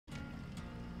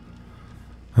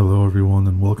Hello everyone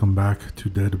and welcome back to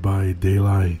Dead by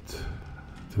Daylight.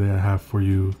 Today I have for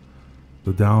you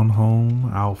the down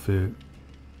home outfit,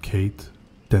 Kate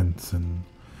Densen.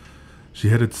 She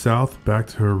headed south back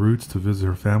to her roots to visit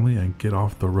her family and get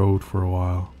off the road for a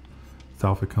while. This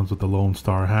outfit comes with a Lone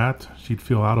Star hat. She'd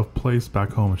feel out of place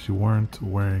back home if she weren't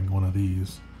wearing one of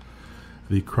these.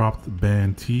 The cropped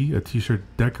band tee, a t-shirt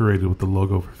decorated with the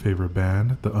logo of her favorite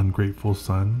band, the Ungrateful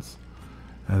Sons.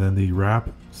 And then the wrap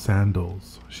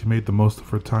sandals. She made the most of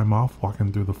her time off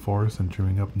walking through the forest and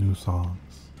dreaming up new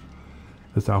songs.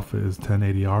 This outfit is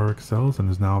 1080 RXLs and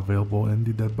is now available in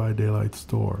the Dead by Daylight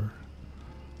store.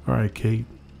 Alright Kate,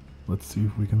 let's see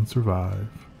if we can survive.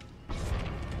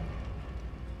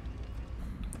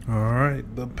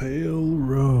 Alright, the Pale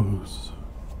Rose.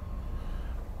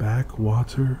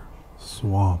 Backwater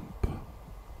Swamp.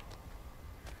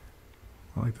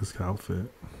 I like this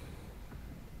outfit.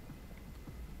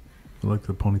 I like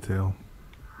the ponytail.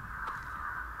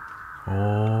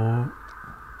 Oh.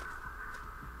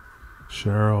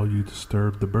 Cheryl, you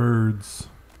disturbed the birds.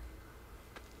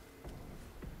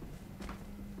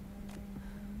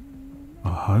 A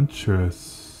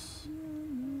huntress.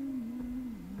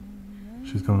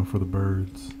 She's coming for the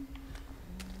birds.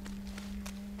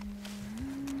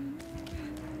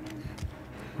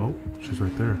 Oh, she's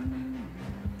right there.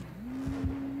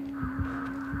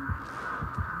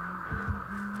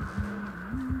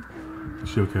 Is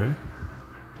she okay?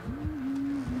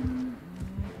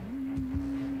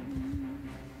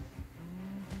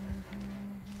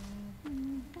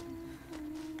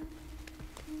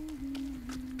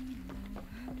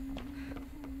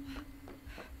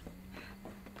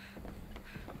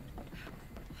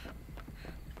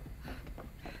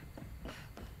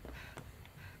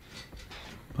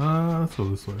 Let's go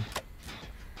this way.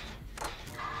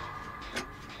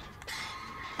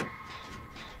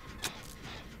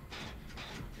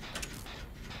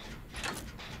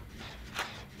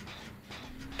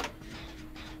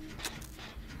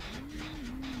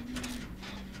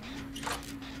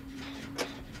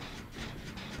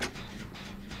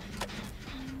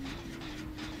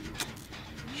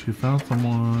 She found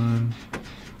someone.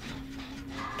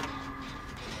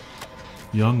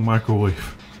 Young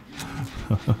microwave.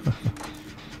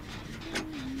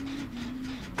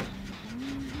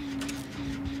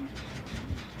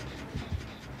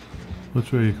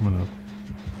 Which way are you coming up?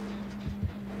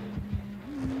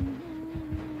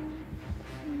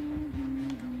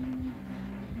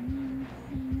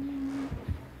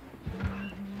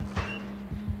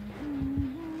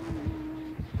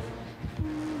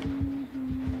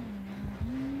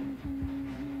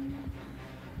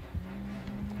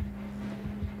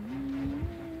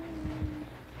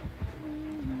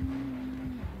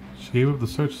 She gave up the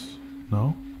search.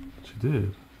 No? She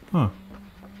did. Huh.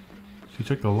 She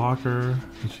checked the locker.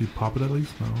 Did she pop it at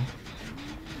least? No.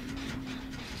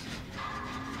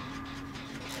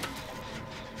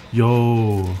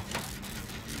 Yo.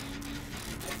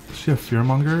 Is she a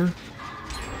fearmonger?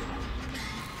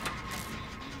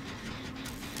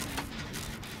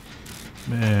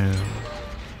 Man.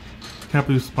 Can't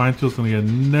believe Spine Chill's gonna get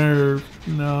nerfed.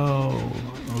 No.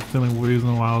 I was feeling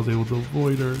reason why I was able to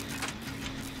avoid her.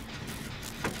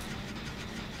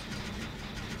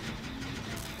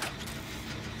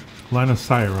 Line of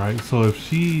sight, right? So if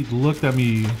she looked at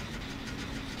me...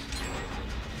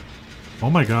 Oh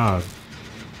my god.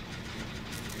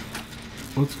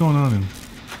 What's going on?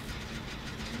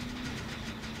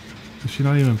 Is she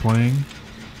not even playing?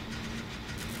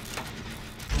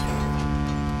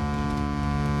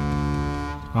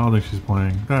 I don't think she's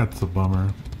playing. That's a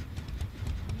bummer.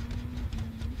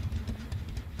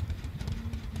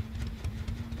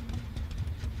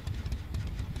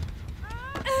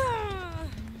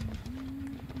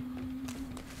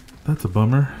 That's a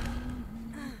bummer.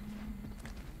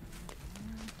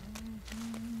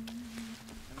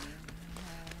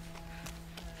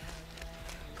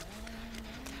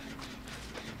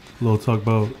 Little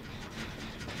tugboat.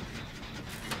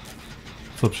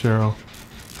 What's up, Cheryl?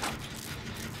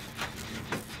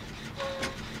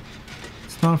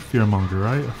 It's not fearmonger,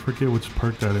 right? I forget which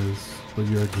perk that is, but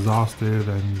you're exhausted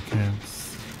and you can't.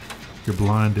 You're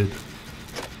blinded.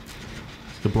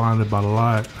 You're blinded by the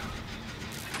light.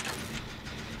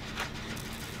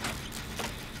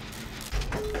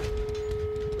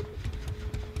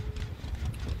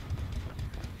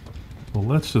 Well,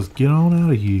 let's just get on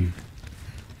out of here.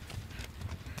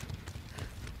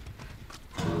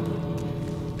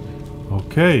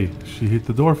 Okay, she hit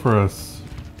the door for us.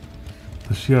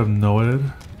 Does she have NOED?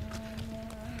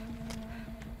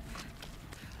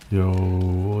 Yo,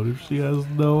 what if she has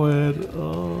NOED?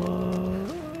 Oh,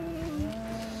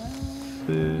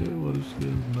 shit. She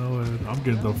doesn't know it. I'm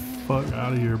getting the fuck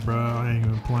out of here, bro. I ain't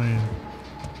even playing.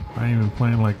 I ain't even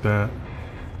playing like that.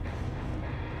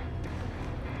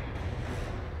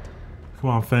 Come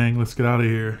on, Fang. Let's get out of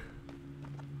here.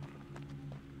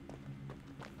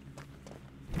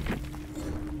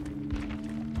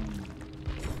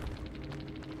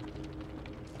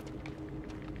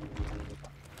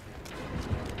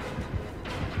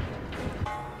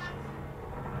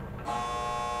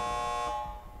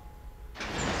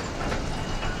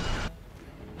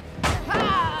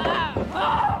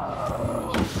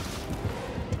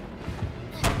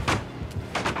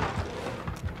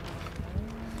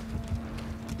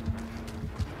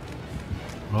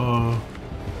 Oh.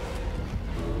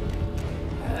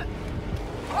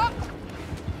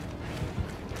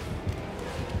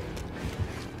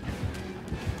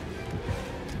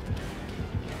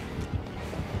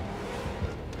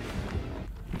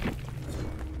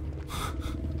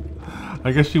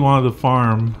 I guess she wanted to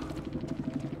farm,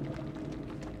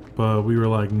 but we were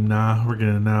like, nah, we're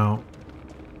getting out.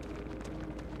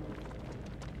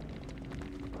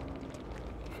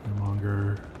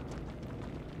 Fearmonger.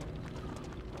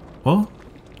 Well,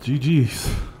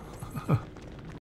 GG's.